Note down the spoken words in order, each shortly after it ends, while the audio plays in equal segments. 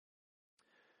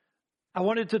I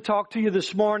wanted to talk to you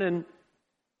this morning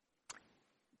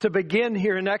to begin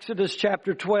here in Exodus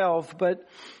chapter 12, but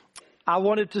I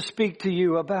wanted to speak to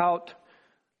you about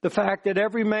the fact that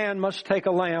every man must take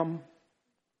a lamb,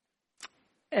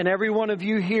 and every one of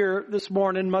you here this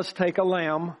morning must take a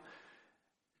lamb,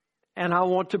 and I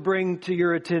want to bring to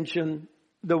your attention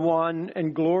the one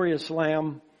and glorious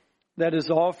lamb that is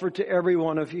offered to every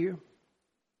one of you.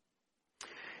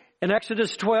 In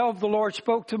Exodus 12, the Lord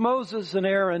spoke to Moses and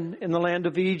Aaron in the land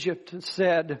of Egypt and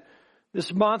said,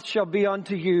 "This month shall be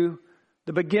unto you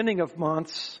the beginning of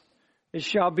months. It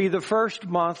shall be the first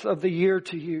month of the year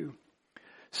to you.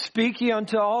 Speak ye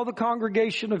unto all the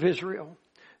congregation of Israel,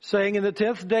 saying, in the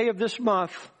 10th day of this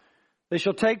month, they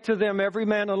shall take to them every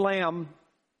man a lamb,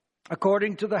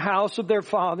 according to the house of their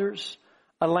fathers,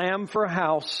 a lamb for a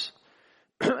house."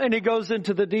 And he goes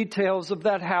into the details of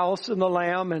that house and the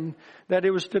lamb, and that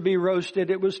it was to be roasted,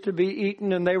 it was to be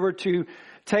eaten, and they were to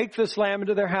take this lamb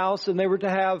into their house, and they were to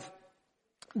have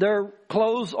their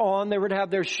clothes on, they were to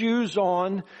have their shoes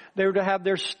on, they were to have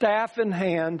their staff in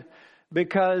hand,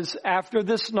 because after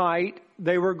this night,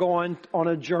 they were going on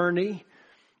a journey.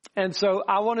 And so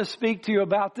I want to speak to you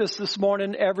about this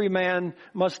morning. Every man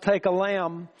must take a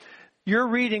lamb. You're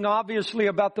reading obviously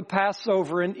about the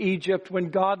Passover in Egypt when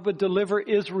God would deliver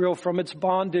Israel from its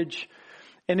bondage.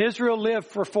 And Israel lived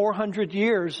for 400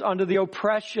 years under the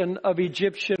oppression of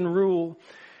Egyptian rule.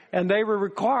 And they were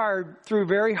required through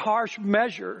very harsh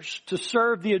measures to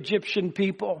serve the Egyptian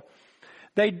people.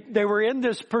 They were in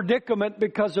this predicament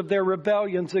because of their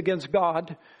rebellions against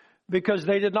God, because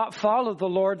they did not follow the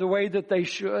Lord the way that they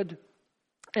should.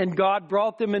 And God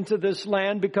brought them into this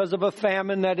land because of a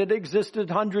famine that had existed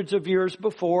hundreds of years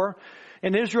before.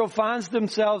 And Israel finds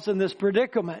themselves in this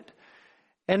predicament.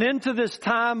 And into this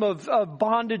time of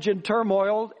bondage and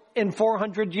turmoil, in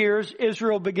 400 years,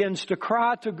 Israel begins to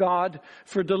cry to God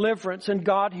for deliverance. And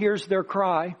God hears their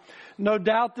cry. No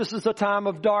doubt this is a time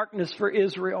of darkness for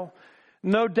Israel.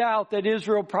 No doubt that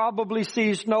Israel probably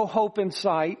sees no hope in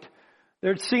sight.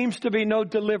 There seems to be no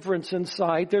deliverance in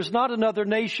sight. There's not another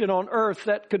nation on earth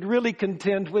that could really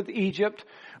contend with Egypt,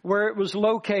 where it was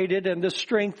located, and the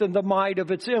strength and the might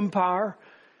of its empire.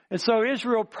 And so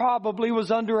Israel probably was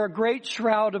under a great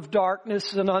shroud of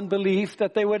darkness and unbelief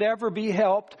that they would ever be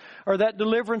helped, or that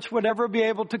deliverance would ever be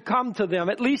able to come to them.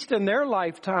 At least in their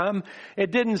lifetime,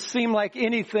 it didn't seem like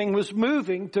anything was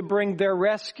moving to bring their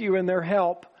rescue and their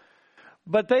help.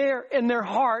 But they, in their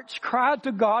hearts, cried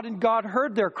to God, and God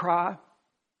heard their cry.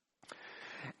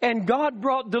 And God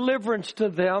brought deliverance to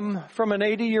them from an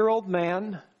 80-year-old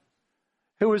man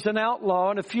who was an outlaw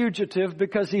and a fugitive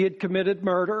because he had committed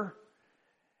murder.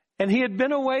 And he had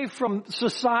been away from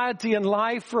society and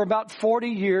life for about 40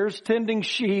 years, tending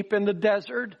sheep in the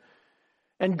desert.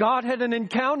 And God had an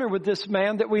encounter with this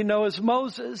man that we know as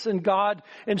Moses. And God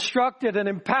instructed and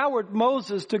empowered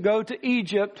Moses to go to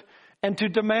Egypt and to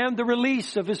demand the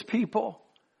release of his people.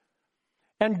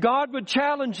 And God would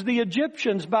challenge the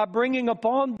Egyptians by bringing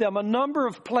upon them a number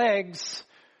of plagues.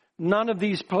 None of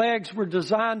these plagues were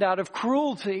designed out of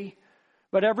cruelty,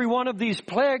 but every one of these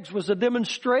plagues was a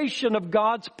demonstration of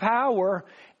God's power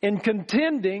in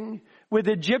contending with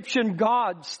Egyptian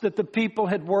gods that the people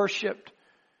had worshipped.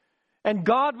 And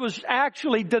God was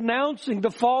actually denouncing the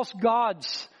false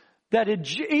gods that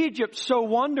Egypt so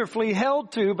wonderfully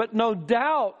held to, but no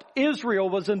doubt Israel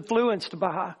was influenced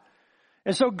by.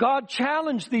 And so God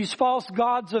challenged these false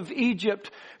gods of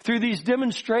Egypt through these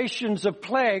demonstrations of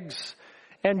plagues.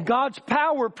 And God's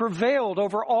power prevailed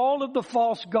over all of the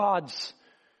false gods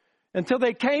until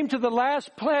they came to the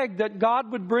last plague that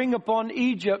God would bring upon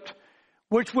Egypt,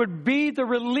 which would be the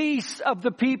release of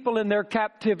the people in their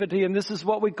captivity. And this is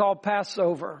what we call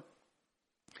Passover.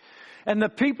 And the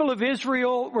people of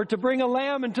Israel were to bring a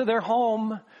lamb into their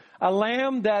home, a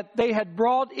lamb that they had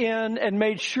brought in and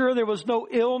made sure there was no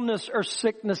illness or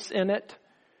sickness in it.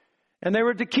 And they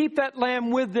were to keep that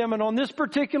lamb with them. And on this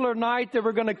particular night, they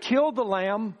were going to kill the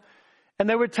lamb. And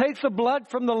they would take the blood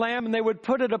from the lamb and they would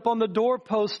put it upon the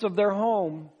doorpost of their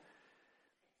home.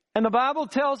 And the Bible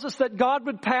tells us that God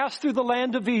would pass through the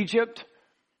land of Egypt.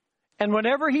 And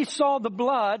whenever he saw the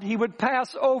blood, he would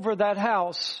pass over that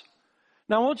house.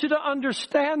 Now I want you to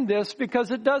understand this,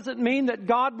 because it doesn't mean that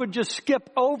God would just skip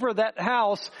over that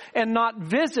house and not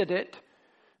visit it.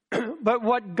 But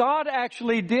what God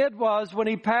actually did was, when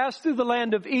he passed through the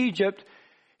land of Egypt,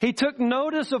 he took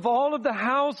notice of all of the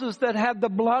houses that had the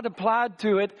blood applied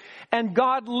to it, and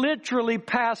God literally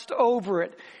passed over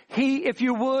it. He, if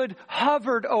you would,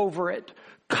 hovered over it,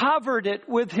 covered it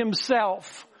with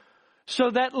himself, so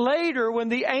that later when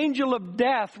the angel of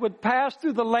death would pass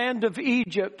through the land of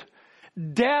Egypt,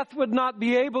 Death would not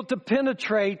be able to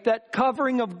penetrate that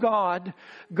covering of God,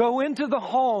 go into the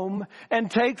home, and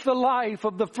take the life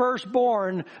of the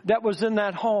firstborn that was in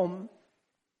that home.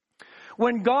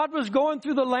 When God was going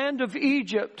through the land of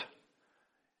Egypt,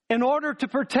 in order to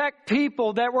protect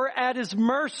people that were at His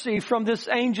mercy from this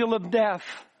angel of death,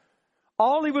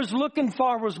 all He was looking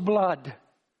for was blood.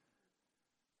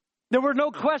 There were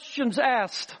no questions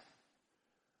asked.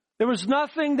 There was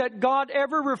nothing that God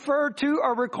ever referred to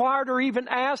or required or even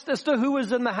asked as to who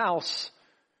was in the house.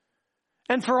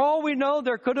 And for all we know,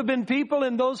 there could have been people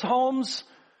in those homes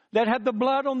that had the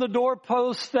blood on the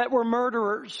doorposts that were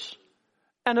murderers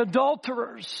and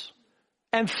adulterers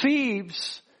and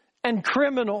thieves and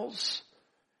criminals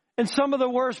and some of the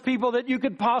worst people that you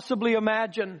could possibly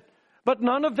imagine. But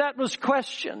none of that was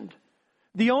questioned.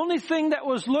 The only thing that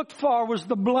was looked for was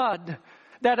the blood,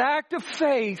 that act of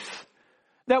faith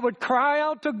that would cry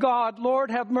out to God,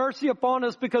 Lord, have mercy upon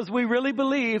us, because we really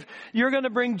believe You're going to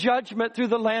bring judgment through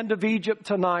the land of Egypt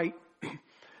tonight.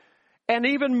 And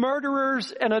even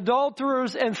murderers and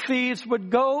adulterers and thieves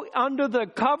would go under the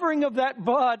covering of that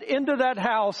blood into that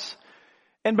house.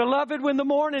 And beloved, when the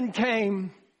morning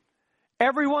came,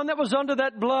 everyone that was under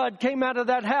that blood came out of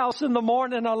that house in the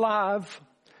morning alive.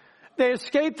 They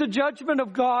escaped the judgment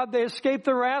of God. They escaped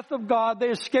the wrath of God. They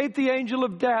escaped the angel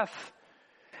of death.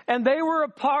 And they were a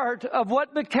part of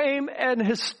what became an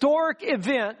historic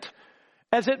event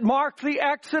as it marked the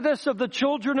exodus of the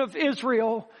children of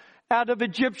Israel out of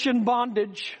Egyptian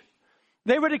bondage.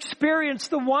 They would experience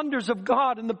the wonders of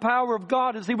God and the power of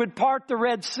God as He would part the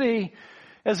Red Sea,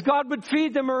 as God would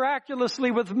feed them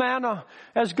miraculously with manna,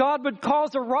 as God would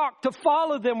cause a rock to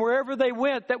follow them wherever they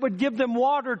went that would give them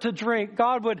water to drink.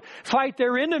 God would fight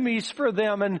their enemies for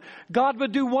them, and God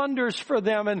would do wonders for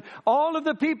them. And all of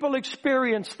the people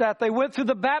experienced that. They went through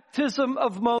the baptism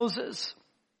of Moses.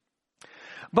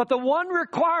 But the one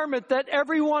requirement that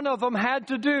every one of them had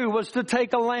to do was to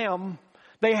take a lamb.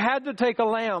 They had to take a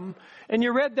lamb. And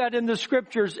you read that in the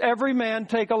scriptures, every man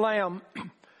take a lamb.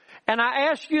 And I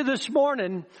ask you this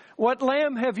morning, what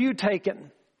lamb have you taken?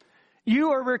 You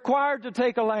are required to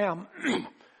take a lamb.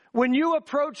 When you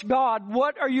approach God,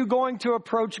 what are you going to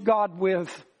approach God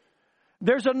with?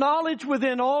 There's a knowledge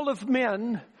within all of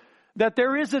men that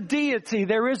there is a deity,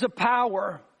 there is a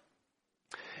power.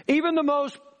 Even the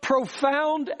most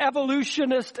profound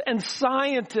evolutionist and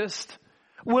scientist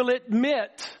will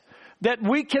admit that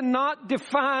we cannot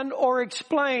define or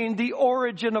explain the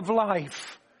origin of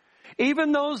life.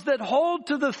 Even those that hold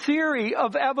to the theory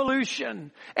of evolution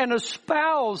and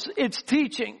espouse its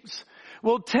teachings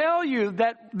will tell you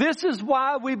that this is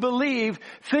why we believe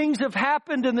things have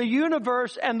happened in the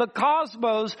universe and the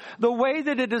cosmos the way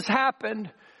that it has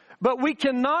happened. But we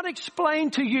cannot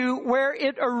explain to you where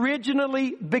it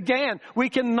originally began. We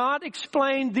cannot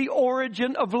explain the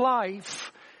origin of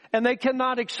life. And they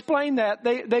cannot explain that.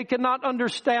 They cannot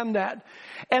understand that.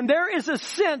 And there is a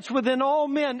sense within all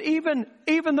men,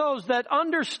 even those that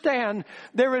understand,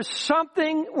 there is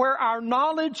something where our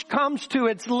knowledge comes to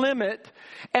its limit,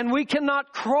 and we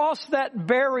cannot cross that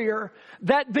barrier,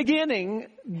 that beginning,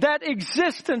 that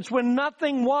existence when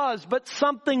nothing was, but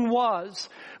something was.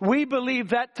 We believe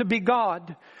that to be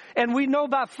God. And we know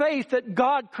by faith that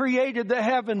God created the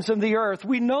heavens and the earth.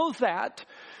 We know that.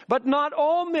 But not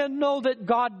all men know that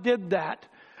God did that.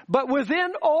 But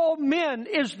within all men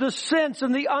is the sense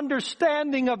and the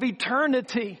understanding of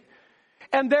eternity.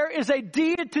 And there is a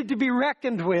deity to be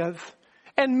reckoned with.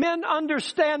 And men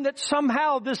understand that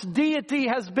somehow this deity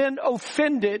has been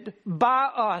offended by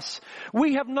us.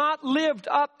 We have not lived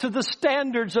up to the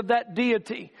standards of that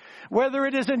deity. Whether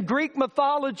it is in Greek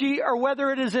mythology or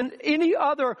whether it is in any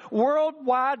other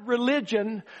worldwide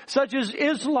religion, such as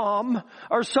Islam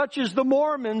or such as the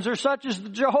Mormons or such as the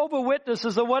Jehovah's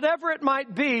Witnesses or whatever it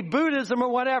might be, Buddhism or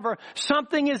whatever,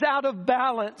 something is out of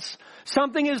balance.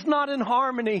 Something is not in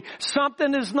harmony.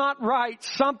 Something is not right.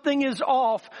 Something is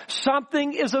off.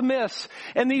 Something is amiss.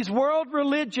 And these world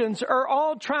religions are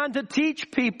all trying to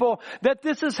teach people that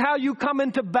this is how you come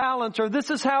into balance, or this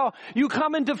is how you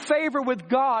come into favor with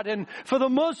God. And for the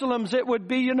Muslims, it would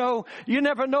be, you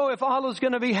never know if Allah's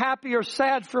going to be happy or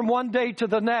sad from one day to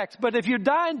the next. But if you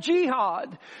die in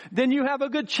jihad, then you have a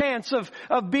good chance of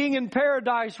being in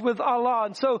paradise with Allah.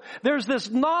 And so there's this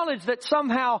knowledge that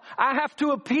somehow I have to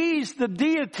appease the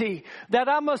deity that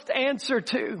I must answer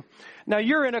to. Now,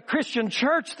 you're in a Christian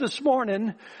church this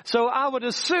morning, so I would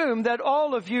assume that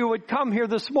all of you would come here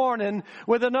this morning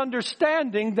with an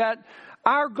understanding that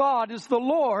our God is the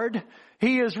Lord.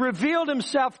 He has revealed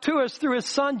Himself to us through His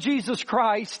Son, Jesus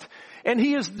Christ. And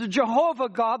He is the Jehovah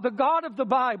God, the God of the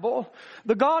Bible,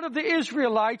 the God of the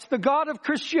Israelites, the God of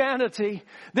Christianity.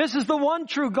 This is the one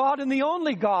true God and the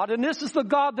only God. And this is the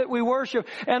God that we worship.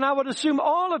 And I would assume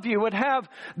all of you would have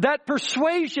that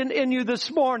persuasion in you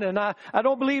this morning. I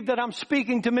don't believe that I'm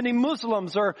speaking to many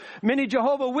Muslims or many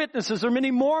Jehovah Witnesses or many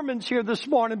Mormons here this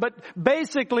morning. But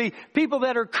basically, people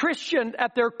that are Christian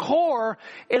at their core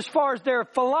as far as their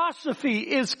philosophy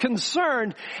is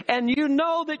concerned. And you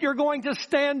know that you're going to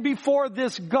stand before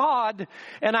this God,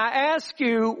 and I ask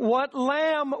you, what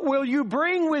lamb will you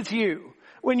bring with you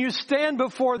when you stand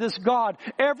before this God?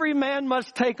 Every man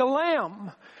must take a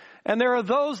lamb. And there are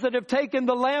those that have taken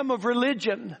the lamb of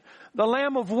religion, the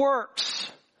lamb of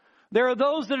works. There are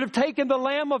those that have taken the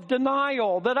lamb of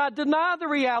denial, that I deny the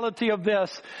reality of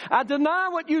this. I deny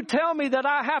what you tell me that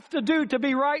I have to do to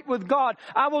be right with God.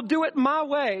 I will do it my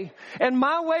way, and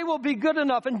my way will be good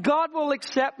enough, and God will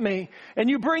accept me. And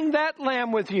you bring that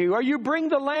lamb with you, or you bring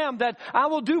the lamb that I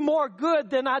will do more good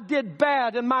than I did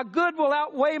bad, and my good will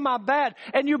outweigh my bad,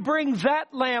 and you bring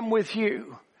that lamb with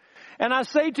you. And I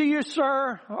say to you,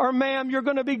 sir or ma'am, you're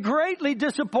going to be greatly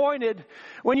disappointed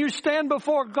when you stand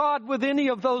before God with any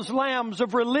of those lambs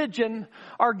of religion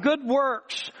or good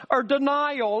works or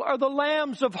denial or the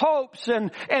lambs of hopes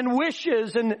and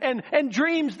wishes and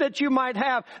dreams that you might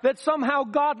have, that somehow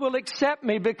God will accept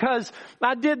me because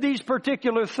I did these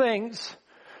particular things.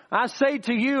 I say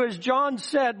to you, as John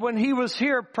said when he was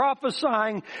here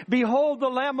prophesying, behold the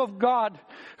Lamb of God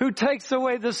who takes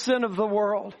away the sin of the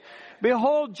world.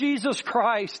 Behold Jesus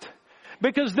Christ,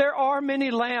 because there are many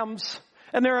lambs,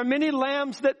 and there are many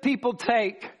lambs that people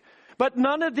take. But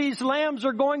none of these lambs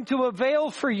are going to avail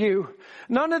for you.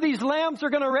 None of these lambs are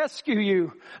going to rescue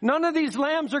you. None of these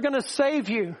lambs are going to save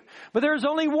you. But there's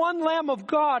only one Lamb of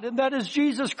God, and that is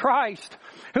Jesus Christ,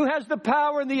 who has the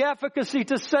power and the efficacy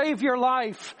to save your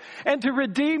life and to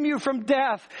redeem you from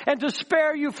death and to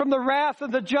spare you from the wrath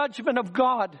and the judgment of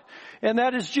God. And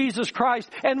that is Jesus Christ.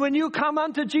 And when you come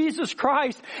unto Jesus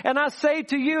Christ, and I say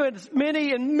to you, as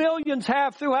many and millions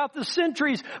have throughout the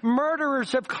centuries,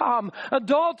 murderers have come,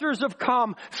 adulterers have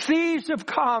come, thieves have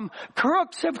come,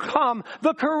 crooks have come,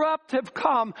 the corrupt have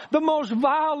come, the most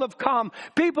vile have come,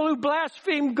 people who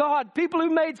blaspheme God, people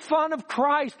who made fun of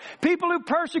Christ, people who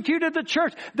persecuted the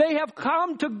church. They have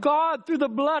come to God through the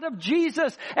blood of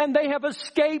Jesus, and they have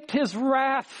escaped His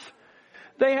wrath.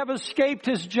 They have escaped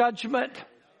His judgment.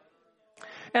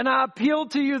 And I appeal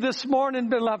to you this morning,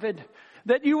 beloved,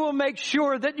 that you will make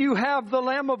sure that you have the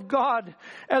Lamb of God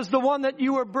as the one that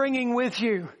you are bringing with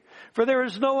you. For there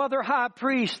is no other high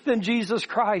priest than Jesus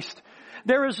Christ.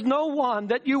 There is no one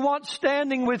that you want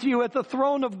standing with you at the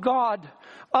throne of God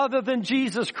other than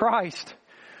Jesus Christ.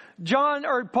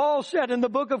 Paul said in the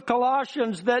book of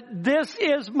Colossians that this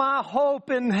is my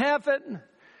hope in heaven.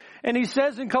 And he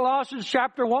says in Colossians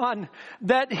chapter 1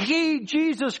 that He,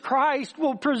 Jesus Christ,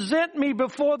 will present me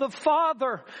before the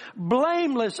Father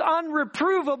blameless,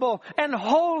 unreprovable, and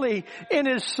holy in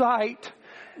His sight.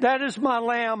 That is my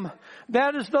lamb.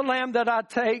 That is the lamb that I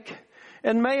take.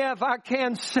 And may, if I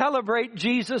can, celebrate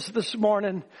Jesus this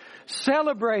morning.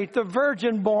 Celebrate the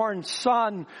virgin-born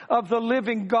Son of the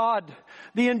living God,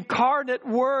 the incarnate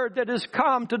Word that has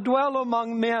come to dwell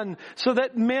among men so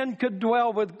that men could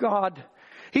dwell with God.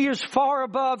 He is far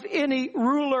above any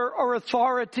ruler or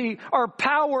authority or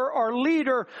power or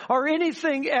leader or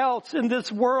anything else in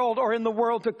this world or in the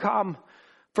world to come.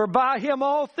 For by Him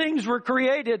all things were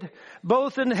created,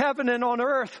 both in heaven and on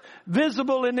earth,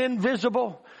 visible and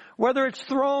invisible. Whether it's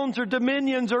thrones or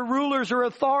dominions or rulers or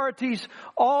authorities,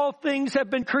 all things have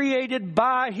been created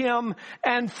by Him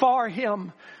and for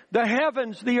Him. The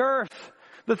heavens, the earth,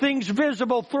 the things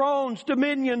visible, thrones,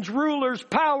 dominions, rulers,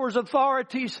 powers,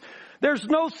 authorities. There's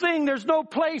no thing, there's no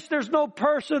place, there's no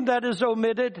person that is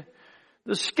omitted.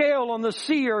 The scale on the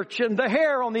sea urchin, the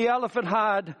hair on the elephant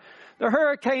hide, the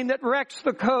hurricane that wrecks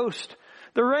the coast,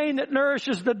 the rain that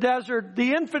nourishes the desert,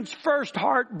 the infant's first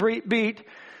heartbeat,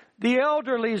 the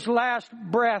elderly's last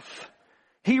breath.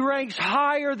 He ranks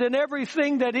higher than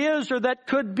everything that is or that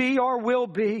could be or will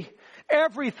be.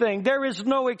 Everything. There is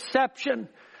no exception.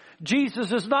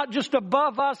 Jesus is not just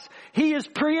above us. He is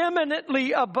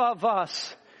preeminently above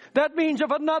us. That means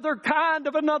of another kind,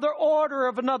 of another order,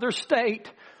 of another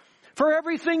state. For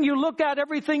everything you look at,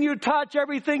 everything you touch,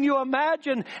 everything you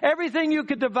imagine, everything you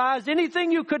could devise,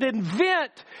 anything you could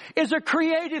invent is a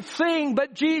created thing,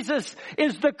 but Jesus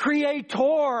is the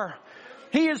creator.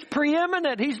 He is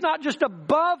preeminent. He's not just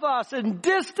above us in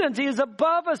distance. He is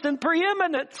above us in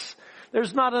preeminence.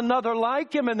 There's not another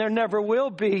like Him, and there never will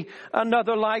be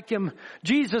another like Him.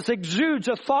 Jesus exudes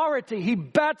authority. He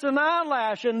bats an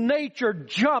eyelash and nature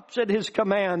jumps at His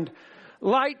command.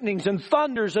 lightnings and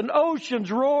thunders and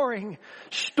oceans roaring,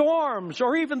 storms,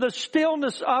 or even the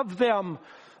stillness of them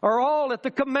are all at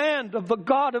the command of the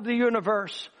God of the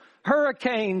universe.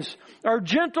 Hurricanes or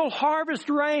gentle harvest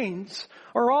rains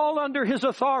are all under His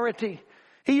authority.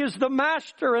 He is the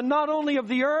master, and not only of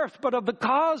the earth, but of the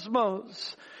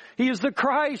cosmos. He is the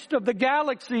Christ of the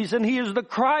galaxies, and He is the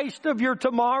Christ of your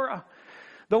tomorrow.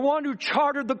 The one who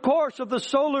charted the course of the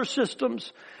solar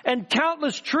systems and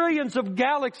countless trillions of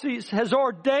galaxies has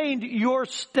ordained your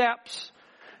steps.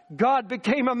 God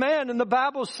became a man, and the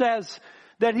Bible says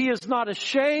that He is not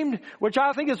ashamed, which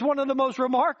I think is one of the most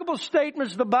remarkable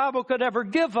statements the Bible could ever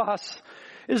give us,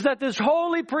 is that this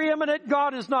holy, preeminent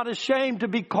God is not ashamed to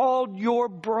be called your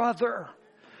brother.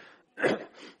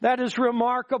 That is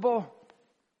remarkable.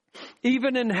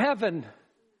 Even in heaven,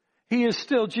 He is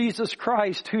still Jesus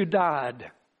Christ who died,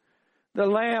 the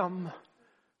Lamb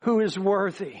who is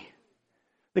worthy.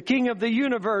 The King of the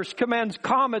universe commands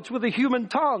comets with a human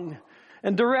tongue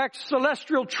and directs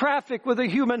celestial traffic with a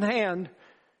human hand.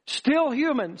 Still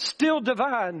human, still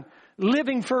divine,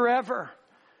 living forever.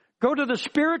 Go to the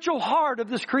spiritual heart of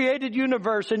this created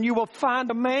universe and you will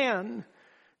find a man.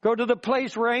 Go to the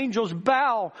place where angels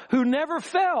bow, who never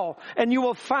fell, and you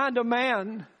will find a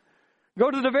man. Go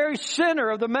to the very center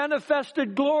of the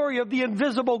manifested glory of the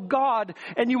invisible God,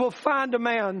 and you will find a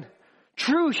man.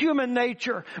 True human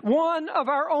nature, one of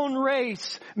our own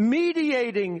race,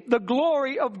 mediating the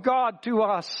glory of God to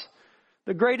us.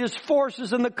 The greatest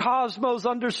forces in the cosmos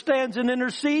understands and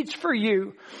intercedes for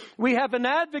you. We have an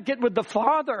advocate with the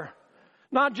Father.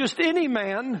 Not just any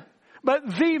man, but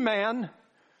the man.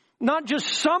 Not just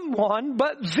someone,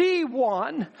 but the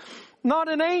one.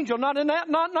 Not an angel, not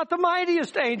the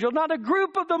mightiest angel, not a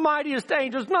group of the mightiest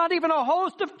angels, not even a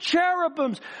host of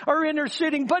cherubims are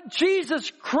interceding, but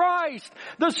Jesus Christ,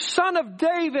 the Son of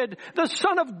David, the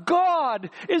Son of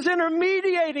God, is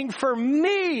intermediating for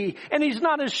me, and He's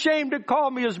not ashamed to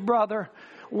call me His brother.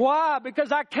 Why?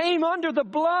 Because I came under the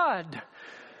blood.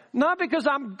 Not because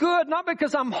I'm good, not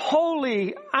because I'm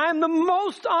holy. I'm the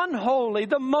most unholy,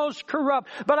 the most corrupt.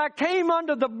 But I came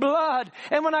under the blood.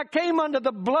 And when I came under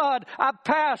the blood, I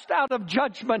passed out of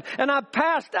judgment. And I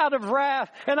passed out of wrath.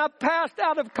 And I passed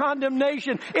out of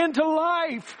condemnation into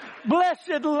life.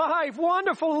 Blessed life.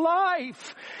 Wonderful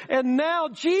life. And now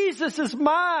Jesus is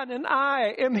mine and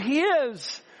I am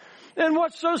His. And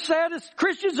what's so sad is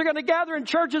Christians are going to gather in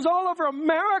churches all over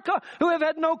America who have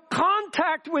had no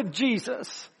contact with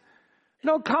Jesus.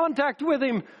 No contact with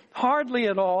Him, hardly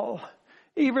at all.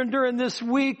 Even during this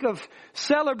week of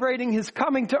celebrating His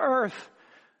coming to earth,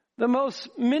 the most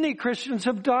many Christians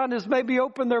have done is maybe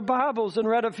open their Bibles and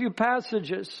read a few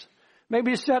passages.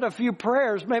 Maybe said a few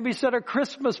prayers. Maybe said a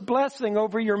Christmas blessing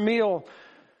over your meal.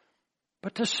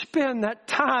 But to spend that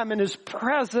time in His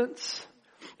presence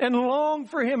and long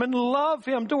for Him and love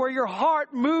Him to where your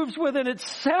heart moves within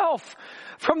itself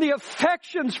from the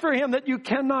affections for Him that you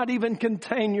cannot even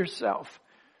contain yourself.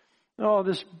 Oh,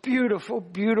 this beautiful,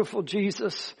 beautiful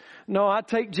Jesus. No, I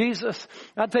take Jesus.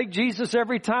 I take Jesus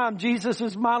every time. Jesus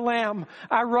is my lamb.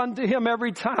 I run to Him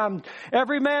every time.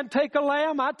 Every man take a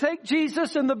lamb. I take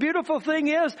Jesus. And the beautiful thing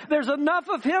is there's enough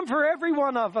of Him for every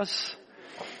one of us.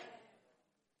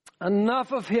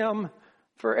 Enough of Him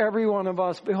for every one of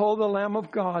us. Behold the Lamb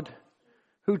of God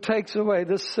who takes away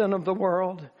the sin of the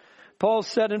world. Paul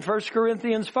said in 1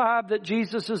 Corinthians 5 that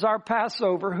Jesus is our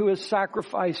Passover who is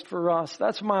sacrificed for us.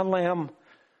 That's my lamb.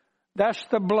 That's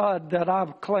the blood that I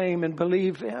claim and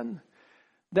believe in.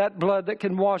 That blood that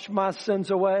can wash my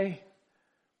sins away.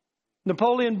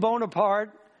 Napoleon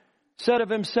Bonaparte said of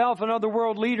himself and other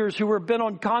world leaders who were bent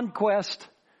on conquest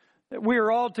that we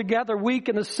are altogether weak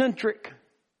and eccentric.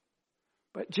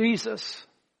 But Jesus,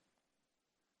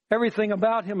 everything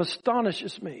about Him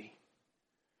astonishes me.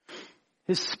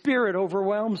 His Spirit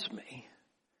overwhelms me.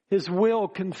 His will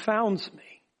confounds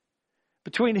me.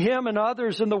 Between Him and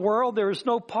others in the world, there is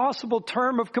no possible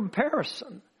term of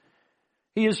comparison.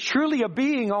 He is truly a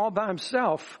being all by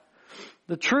Himself.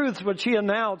 The truths which He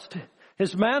announced,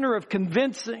 His manner of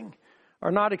convincing,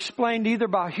 are not explained either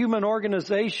by human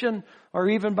organization or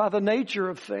even by the nature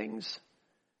of things.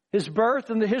 His birth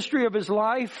and the history of His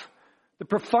life, the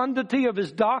profundity of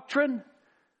His doctrine,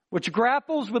 which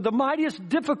grapples with the mightiest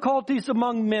difficulties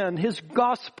among men, His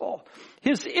gospel,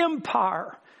 His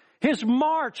empire, His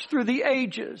march through the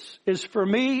ages, is for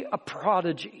me a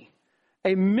prodigy,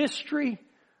 a mystery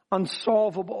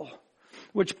unsolvable,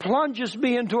 which plunges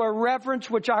me into a reverence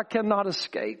which I cannot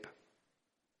escape.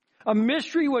 A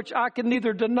mystery which I can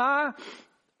neither deny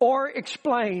or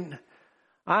explain.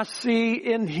 I see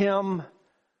in Him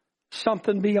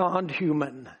something beyond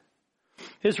human.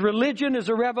 His religion is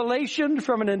a revelation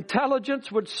from an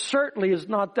intelligence which certainly is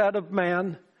not that of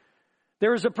man.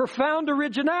 There is a profound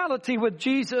originality with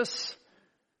Jesus,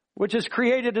 which has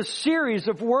created a series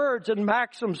of words and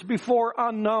maxims before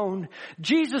unknown.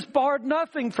 Jesus borrowed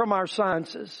nothing from our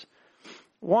sciences.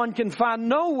 One can find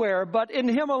nowhere but in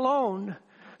Him alone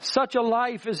such a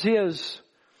life as His.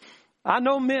 I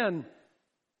know men,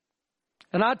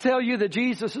 and I tell you that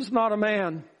Jesus is not a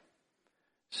man.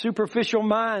 Superficial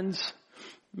minds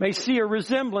may see a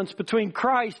resemblance between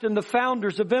Christ and the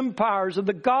founders of empires and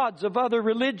the gods of other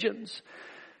religions.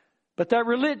 But that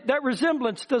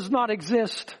resemblance does not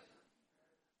exist.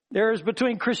 There is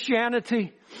between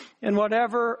Christianity and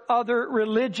whatever other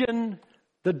religion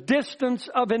the distance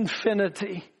of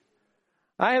infinity.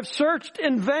 I have searched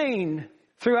in vain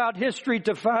throughout history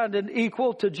to find an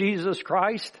equal to Jesus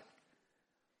Christ.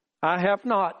 I have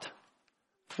not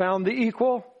found the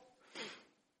equal.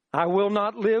 I will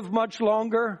not live much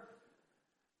longer,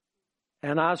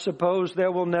 and I suppose there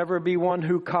will never be one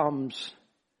who comes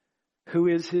who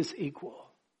is His equal.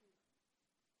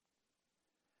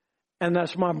 And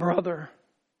that's my brother,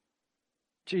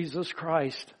 Jesus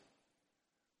Christ,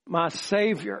 my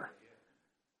Savior,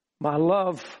 my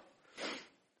love.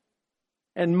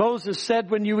 And Moses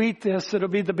said, when you eat this, it'll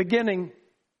be the beginning.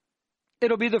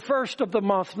 It'll be the first of the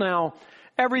month now.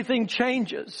 Everything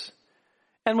changes.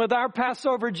 And with our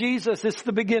Passover Jesus, it's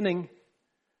the beginning.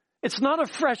 It's not a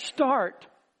fresh start.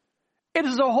 It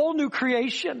is a whole new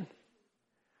creation.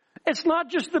 It's not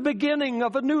just the beginning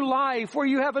of a new life where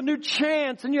you have a new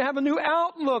chance and you have a new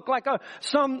outlook like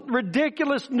some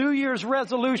ridiculous New Year's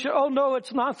resolution. Oh no,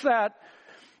 it's not that.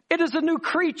 It is a new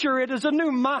creature. It is a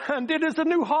new mind. It is a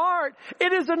new heart.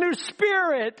 It is a new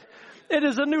spirit. It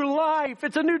is a new life.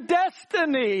 It's a new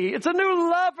destiny. It's a new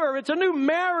lover. It's a new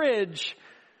marriage.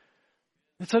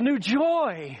 It's a new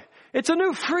joy. It's a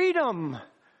new freedom.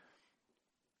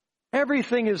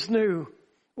 Everything is new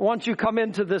once you come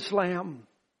into this Lamb.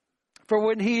 For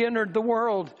when He entered the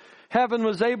world, heaven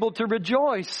was able to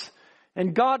rejoice,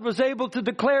 and God was able to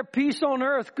declare peace on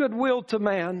earth, goodwill to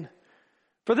man.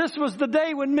 For this was the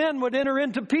day when men would enter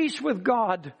into peace with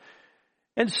God,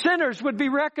 and sinners would be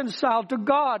reconciled to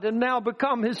God and now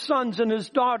become His sons and His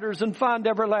daughters and find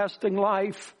everlasting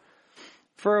life.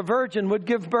 For a virgin would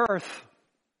give birth.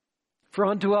 For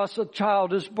unto us a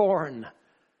child is born,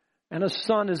 and a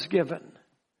son is given,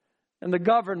 and the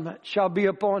government shall be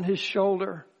upon His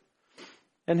shoulder,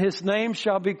 and His name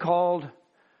shall be called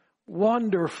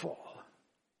Wonderful.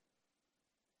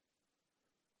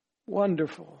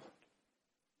 Wonderful.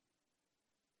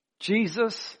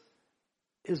 Jesus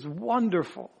is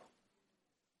wonderful.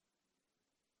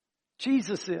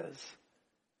 Jesus is.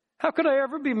 How could I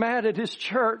ever be mad at His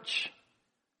church?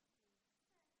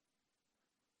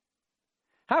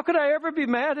 How could I ever be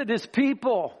mad at His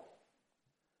people?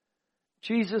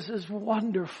 Jesus is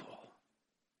wonderful.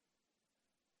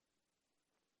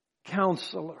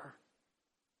 Counselor.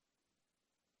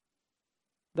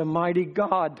 The mighty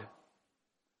God.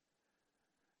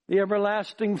 The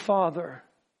everlasting Father.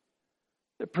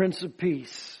 The Prince of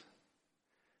Peace.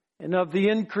 And of the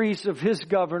increase of His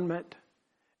government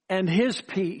and His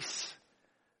peace,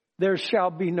 there shall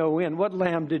be no end. What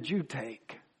lamb did you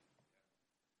take?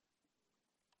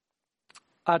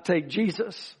 I take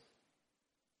Jesus.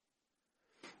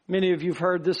 Many of you have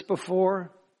heard this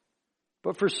before,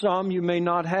 but for some you may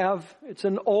not have. It's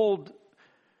an old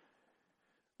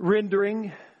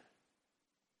rendering,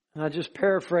 and I just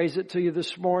paraphrase it to you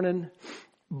this morning.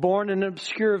 Born in an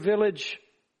obscure village,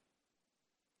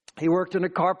 he worked in a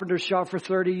carpenter shop for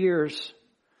 30 years.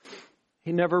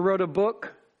 He never wrote a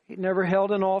book. He never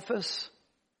held an office.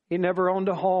 He never owned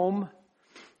a home.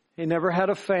 He never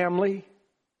had a family.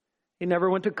 He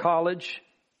never went to college.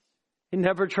 He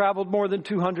never traveled more than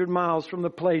 200 miles from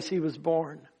the place he was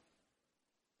born.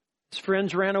 His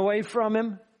friends ran away from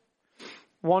him.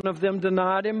 One of them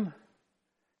denied him.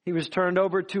 He was turned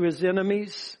over to his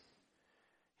enemies.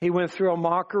 He went through a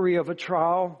mockery of a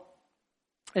trial.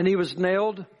 And he was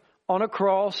nailed on a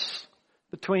cross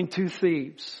between two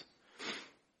thieves.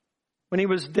 When he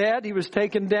was dead, he was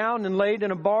taken down and laid in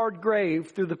a barred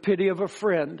grave through the pity of a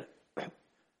friend.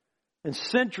 And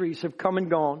centuries have come and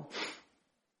gone.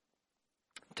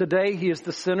 Today, He is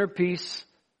the centerpiece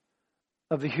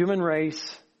of the human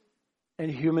race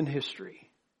and human history.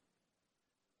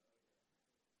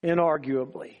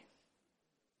 Inarguably.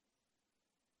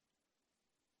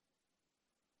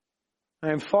 I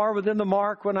am far within the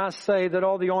mark when I say that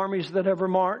all the armies that ever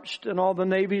marched and all the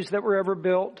navies that were ever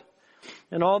built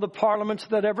and all the parliaments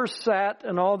that ever sat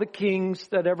and all the kings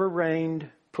that ever reigned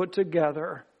put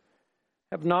together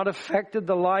have not affected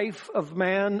the life of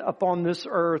man upon this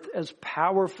earth as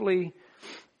powerfully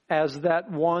as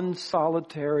that one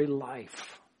solitary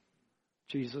life,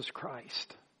 Jesus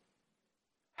Christ.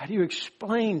 How do you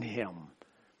explain him?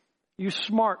 You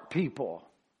smart people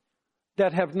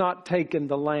that have not taken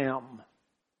the Lamb.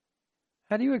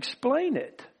 How do you explain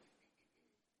it?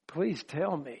 Please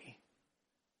tell me.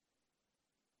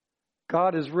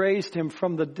 God has raised him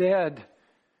from the dead.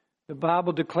 The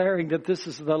Bible declaring that this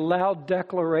is the loud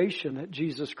declaration that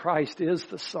Jesus Christ is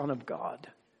the Son of God.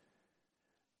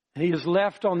 He has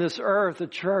left on this earth a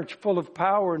church full of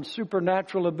power and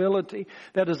supernatural ability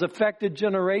that has affected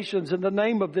generations in the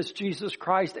name of this Jesus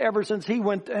Christ ever since he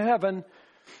went to heaven,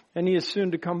 and he is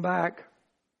soon to come back.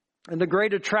 And the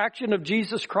great attraction of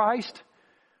Jesus Christ,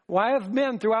 why have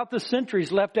men throughout the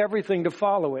centuries left everything to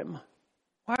follow him?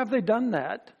 Why have they done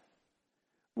that?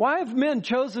 Why have men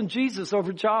chosen Jesus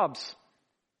over jobs?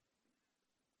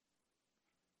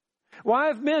 Why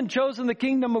have men chosen the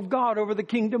kingdom of God over the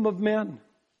kingdom of men?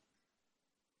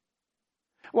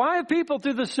 Why have people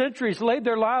through the centuries laid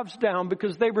their lives down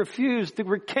because they refused to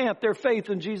recant their faith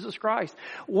in Jesus Christ?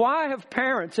 Why have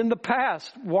parents in the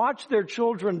past watched their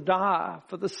children die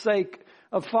for the sake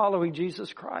of following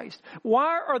Jesus Christ?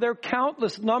 Why are there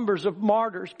countless numbers of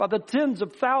martyrs by the tens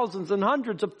of thousands and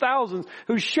hundreds of thousands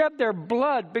who shed their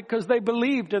blood because they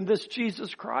believed in this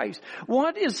Jesus Christ?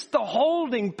 What is the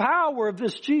holding power of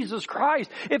this Jesus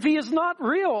Christ if he is not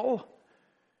real?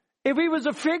 If he was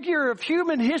a figure of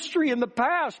human history in the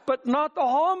past, but not the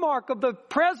hallmark of the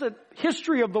present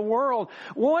history of the world,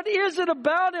 what is it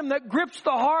about him that grips the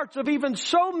hearts of even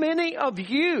so many of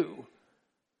you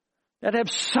that have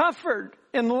suffered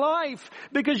in life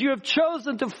because you have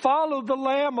chosen to follow the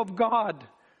Lamb of God?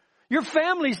 Your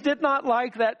families did not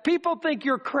like that. People think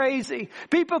you're crazy.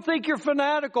 People think you're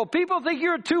fanatical. People think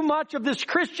you're too much of this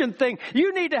Christian thing.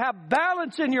 You need to have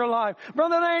balance in your life.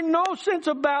 Brother, there ain't no sense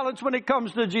of balance when it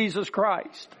comes to Jesus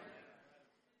Christ.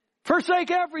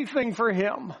 Forsake everything for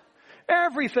him.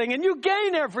 Everything. And you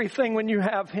gain everything when you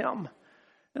have him.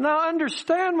 And I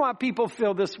understand why people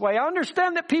feel this way. I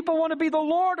understand that people want to be the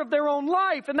Lord of their own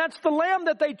life. And that's the Lamb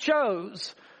that they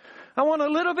chose. I want a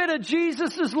little bit of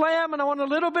Jesus' lamb, and I want a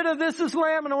little bit of this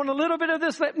lamb, and I want a little bit of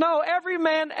this lamb. No, every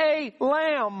man a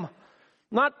lamb.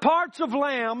 Not parts of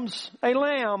lambs, a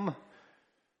lamb.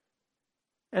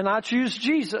 And I choose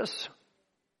Jesus.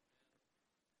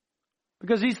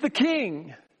 Because he's the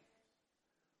king.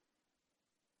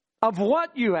 Of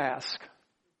what, you ask?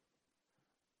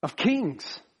 Of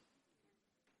kings.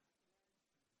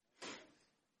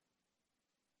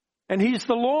 And he's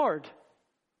the Lord.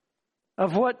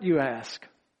 Of what, you ask?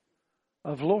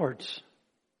 Of lords.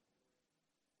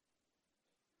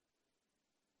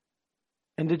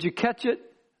 And did you catch it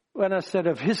when I said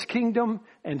of his kingdom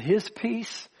and his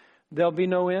peace, there'll be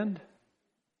no end?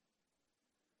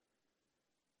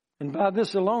 And by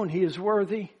this alone, he is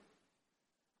worthy.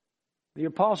 The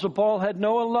Apostle Paul had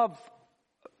no love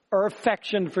or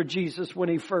affection for Jesus when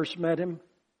he first met him.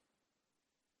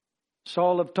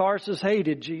 Saul of Tarsus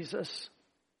hated Jesus.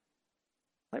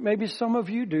 Like maybe some of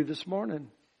you do this morning.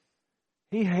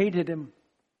 He hated him.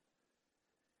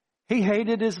 He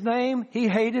hated his name. He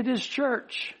hated his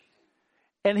church.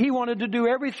 And he wanted to do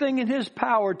everything in his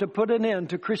power to put an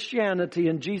end to Christianity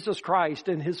and Jesus Christ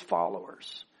and his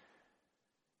followers.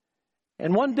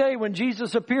 And one day when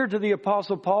Jesus appeared to the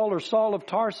Apostle Paul or Saul of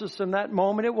Tarsus in that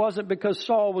moment, it wasn't because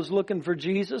Saul was looking for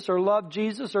Jesus or loved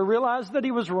Jesus or realized that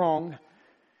he was wrong.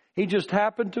 He just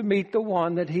happened to meet the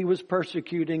one that he was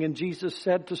persecuting. And Jesus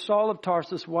said to Saul of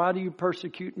Tarsus, why do you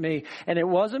persecute me? And it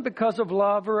wasn't because of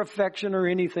love or affection or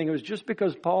anything. It was just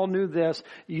because Paul knew this.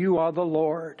 You are the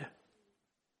Lord.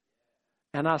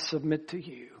 And I submit to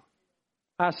you.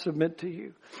 I submit to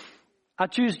you. I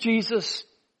choose Jesus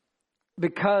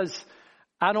because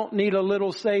I don't need a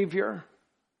little Savior.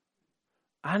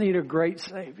 I need a great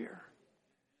Savior.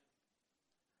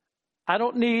 I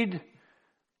don't need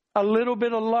a little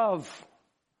bit of love.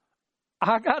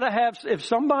 I gotta have, if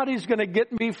somebody's gonna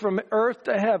get me from earth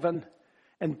to heaven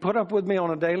and put up with me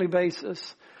on a daily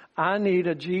basis, I need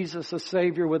a Jesus, a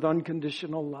Savior with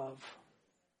unconditional love.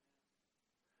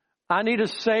 I need a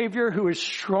Savior who is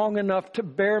strong enough to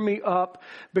bear me up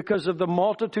because of the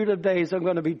multitude of days I'm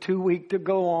going to be too weak to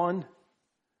go on.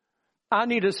 I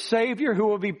need a Savior who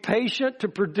will be patient to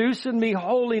produce in me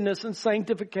holiness and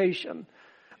sanctification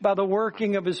by the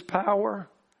working of his power.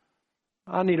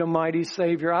 I need a mighty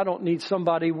Savior. I don't need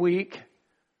somebody weak.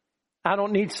 I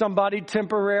don't need somebody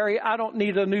temporary. I don't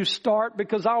need a new start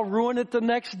because I'll ruin it the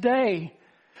next day.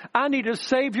 I need a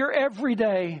Savior every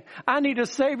day. I need a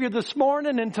Savior this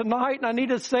morning and tonight, and I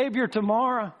need a Savior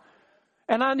tomorrow.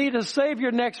 And I need a Savior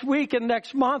next week and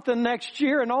next month and next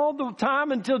year and all the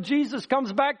time until Jesus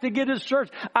comes back to get His church.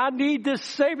 I need this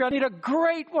Savior. I need a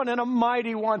great one and a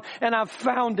mighty one. And I've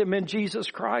found Him in Jesus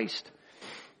Christ.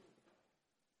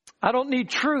 I don't need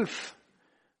truth.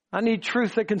 I need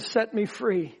truth that can set me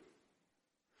free.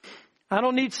 I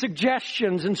don't need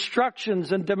suggestions,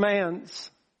 instructions, and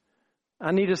demands.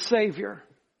 I need a Savior.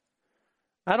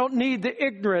 I don't need the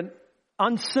ignorant,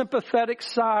 unsympathetic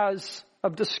sighs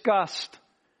of disgust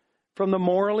from the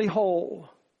morally whole.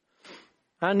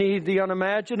 I need the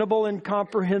unimaginable,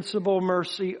 incomprehensible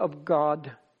mercy of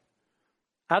God.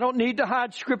 I don't need to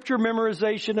hide scripture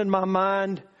memorization in my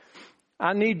mind.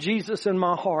 I need Jesus in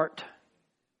my heart.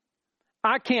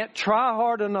 I can't try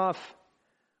hard enough,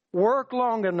 work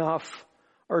long enough,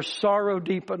 or sorrow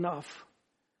deep enough.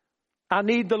 I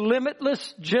need the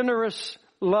limitless, generous,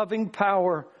 loving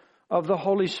power of the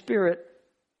Holy Spirit.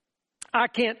 I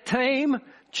can't tame,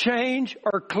 change,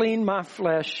 or clean my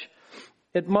flesh.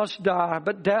 It must die,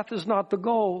 but death is not the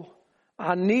goal.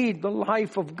 I need the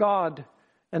life of God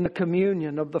and the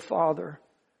communion of the Father.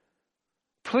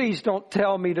 Please don't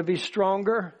tell me to be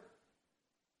stronger.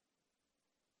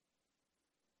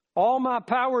 All my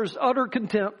power is utter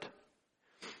contempt.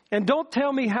 And don't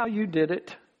tell me how you did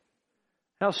it,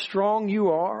 how strong you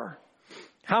are,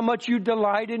 how much you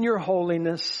delight in your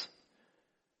holiness.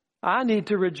 I need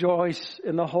to rejoice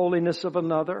in the holiness of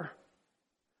another.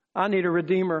 I need a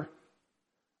Redeemer.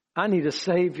 I need a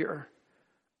Savior.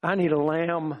 I need a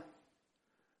Lamb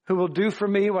who will do for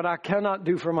me what I cannot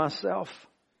do for myself.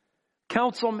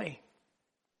 Counsel me.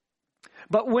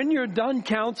 But when you're done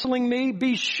counseling me,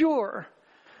 be sure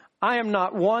I am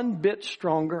not one bit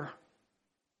stronger.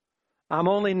 I'm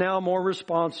only now more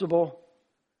responsible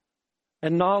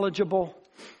and knowledgeable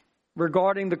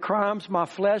regarding the crimes my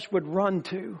flesh would run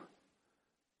to.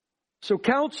 So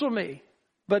counsel me.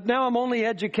 But now I'm only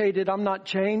educated. I'm not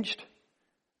changed.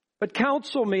 But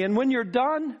counsel me. And when you're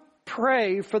done,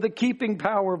 pray for the keeping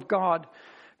power of God.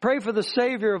 Pray for the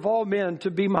Savior of all men to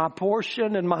be my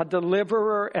portion and my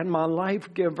deliverer and my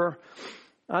life giver.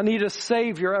 I need a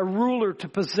Savior, a ruler to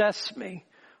possess me,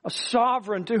 a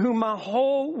sovereign to whom my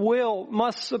whole will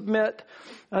must submit.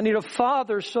 I need a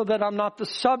Father so that I'm not the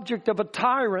subject of a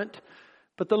tyrant,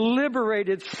 but the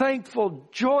liberated, thankful,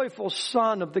 joyful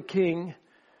Son of the King.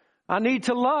 I need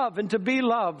to love and to be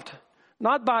loved,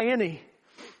 not by any,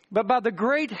 but by the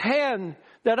great hand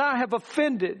that I have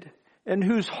offended and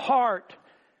whose heart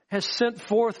has sent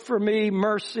forth for me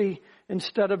mercy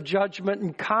instead of judgment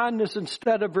and kindness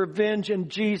instead of revenge and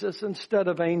Jesus instead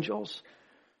of angels.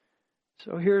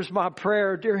 So here's my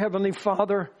prayer. Dear Heavenly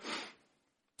Father,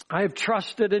 I have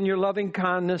trusted in your loving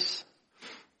kindness,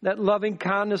 that loving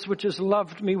kindness which has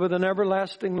loved me with an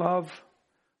everlasting love,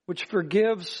 which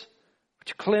forgives,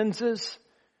 which cleanses,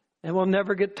 and will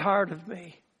never get tired of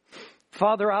me.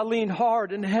 Father, I lean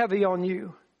hard and heavy on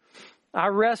you. I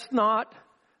rest not,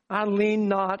 I lean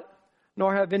not,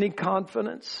 nor have any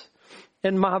confidence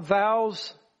in my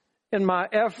vows, in my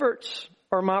efforts,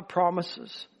 or my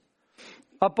promises.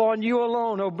 Upon you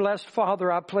alone, O blessed Father,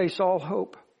 I place all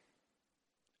hope.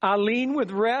 I lean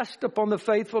with rest upon the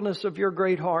faithfulness of your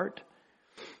great heart.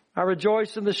 I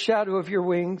rejoice in the shadow of your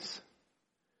wings.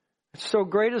 It's so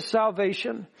great a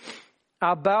salvation.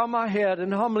 I bow my head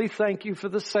and humbly thank you for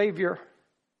the Savior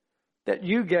that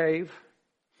you gave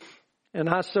and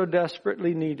I so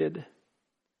desperately needed.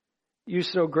 You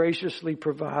so graciously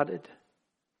provided.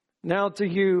 Now to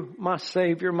you, my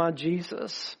Savior, my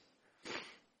Jesus,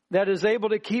 that is able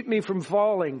to keep me from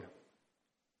falling,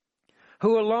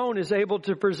 who alone is able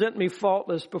to present me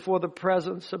faultless before the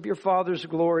presence of your Father's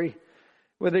glory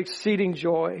with exceeding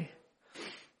joy.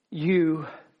 You,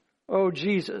 O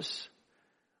Jesus,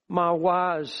 my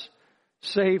wise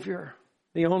Savior,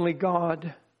 the only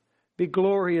God, be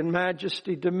glory and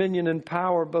majesty, dominion and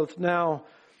power both now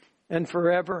and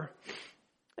forever.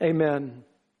 Amen.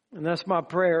 And that's my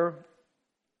prayer.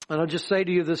 And I'll just say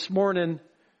to you this morning,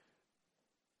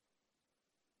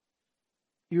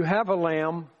 you have a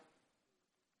lamb.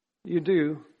 You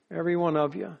do, every one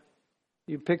of you.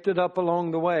 You picked it up along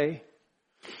the way.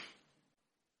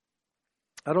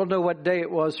 I don't know what day it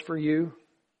was for you,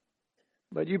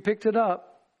 but you picked it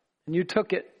up and you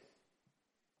took it.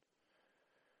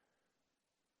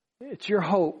 It's your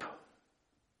hope.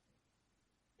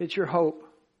 It's your hope.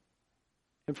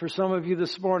 And for some of you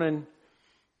this morning,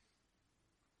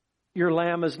 your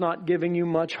lamb is not giving you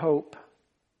much hope.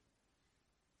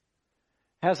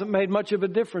 Hasn't made much of a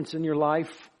difference in your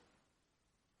life.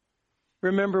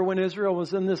 Remember when Israel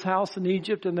was in this house in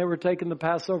Egypt and they were taking the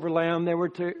Passover lamb, they were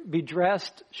to be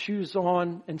dressed, shoes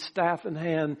on, and staff in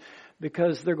hand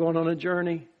because they're going on a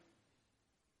journey.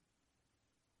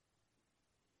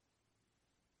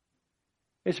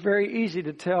 It's very easy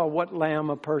to tell what lamb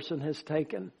a person has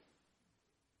taken.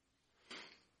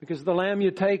 Because the lamb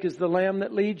you take is the lamb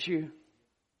that leads you.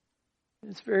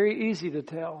 It's very easy to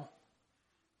tell.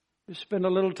 You spend a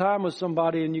little time with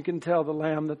somebody and you can tell the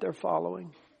lamb that they're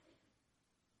following.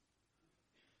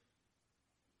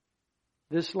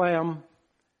 This lamb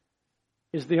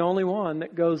is the only one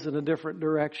that goes in a different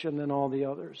direction than all the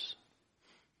others.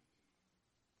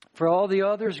 For all the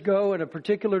others go in a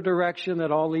particular direction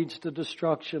that all leads to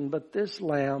destruction, but this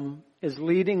lamb is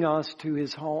leading us to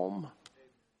his home.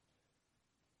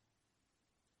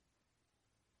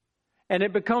 And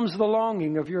it becomes the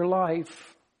longing of your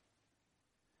life.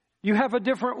 You have a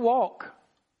different walk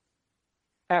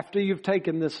after you've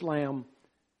taken this lamb.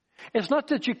 It's not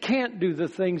that you can't do the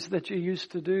things that you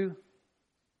used to do,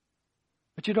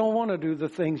 but you don't want to do the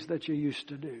things that you used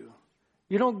to do.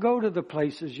 You don't go to the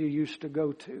places you used to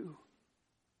go to.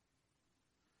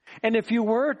 And if you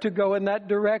were to go in that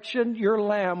direction, your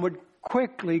lamb would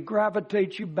quickly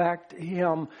gravitate you back to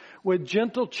him with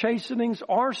gentle chastenings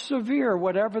or severe,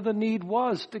 whatever the need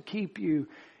was to keep you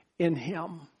in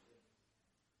him.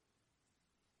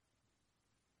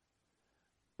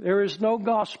 There is no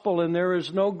gospel and there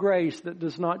is no grace that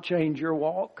does not change your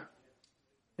walk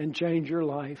and change your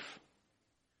life.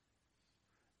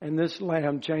 And this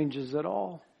lamb changes it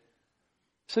all.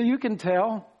 So you can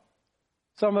tell.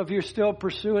 Some of you are still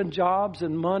pursuing jobs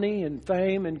and money and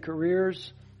fame and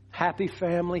careers. Happy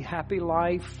family, happy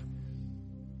life.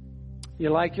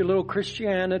 You like your little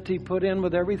Christianity put in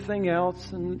with everything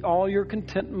else and all your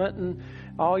contentment and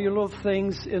all your little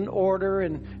things in order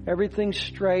and everything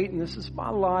straight, and this is my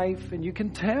life. And you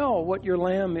can tell what your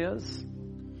lamb is.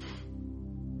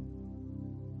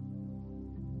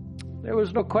 There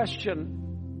was no question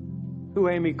who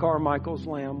Amy Carmichael's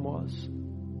lamb was.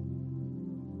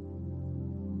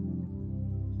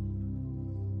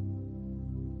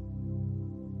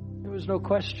 There was no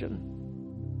question.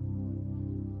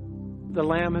 The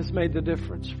lamb has made the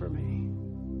difference for me.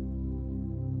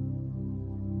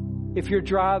 If you're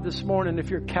dry this morning, if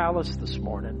you're callous this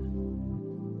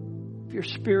morning, if you're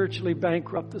spiritually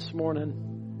bankrupt this morning,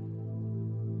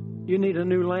 you need a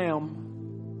new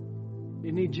lamb.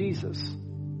 You need Jesus.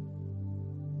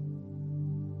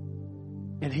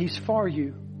 And he's for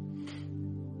you.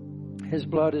 His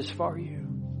blood is for you.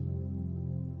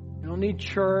 You don't need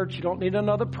church. You don't need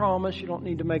another promise. You don't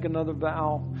need to make another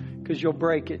vow, because you'll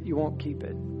break it. You won't keep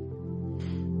it.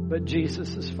 But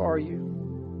Jesus is for you.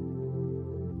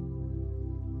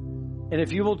 And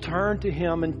if you will turn to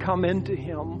him and come into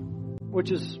him,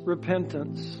 which is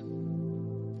repentance,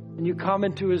 and you come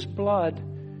into his blood,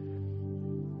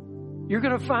 you're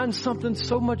going to find something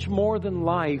so much more than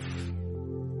life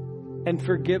and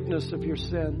forgiveness of your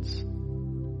sins.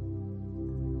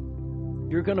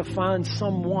 You're going to find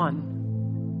someone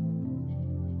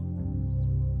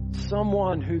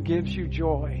who gives you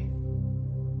joy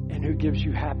and who gives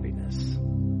you happiness.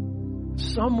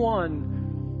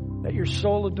 Someone that your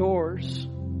soul adores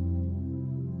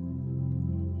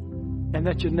and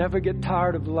that you never get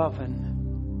tired of loving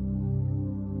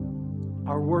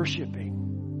or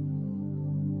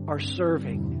worshiping or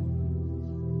serving.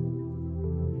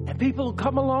 And people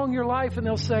come along your life and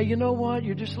they'll say, you know what?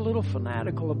 You're just a little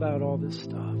fanatical about all this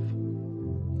stuff.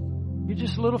 You're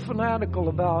just a little fanatical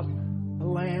about the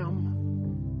lamb.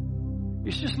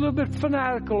 You're just a little bit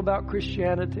fanatical about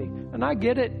Christianity. And I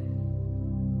get it.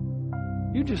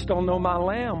 You just don't know my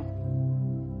lamb.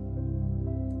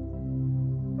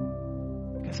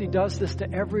 Because he does this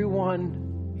to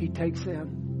everyone he takes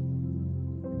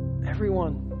in.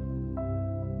 Everyone.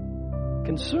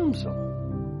 Consumes them.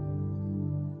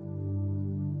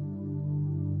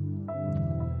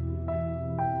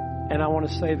 And I want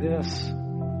to say this.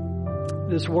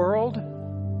 This world,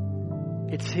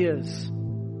 it's his.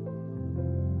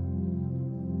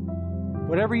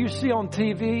 Whatever you see on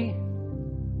TV,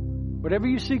 whatever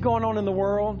you see going on in the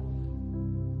world,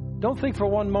 don't think for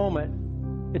one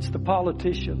moment it's the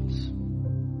politicians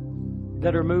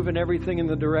that are moving everything in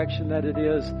the direction that it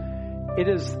is. It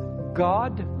is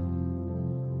God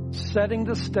setting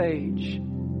the stage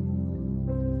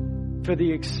for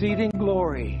the exceeding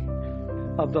glory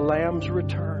of the Lamb's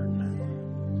return.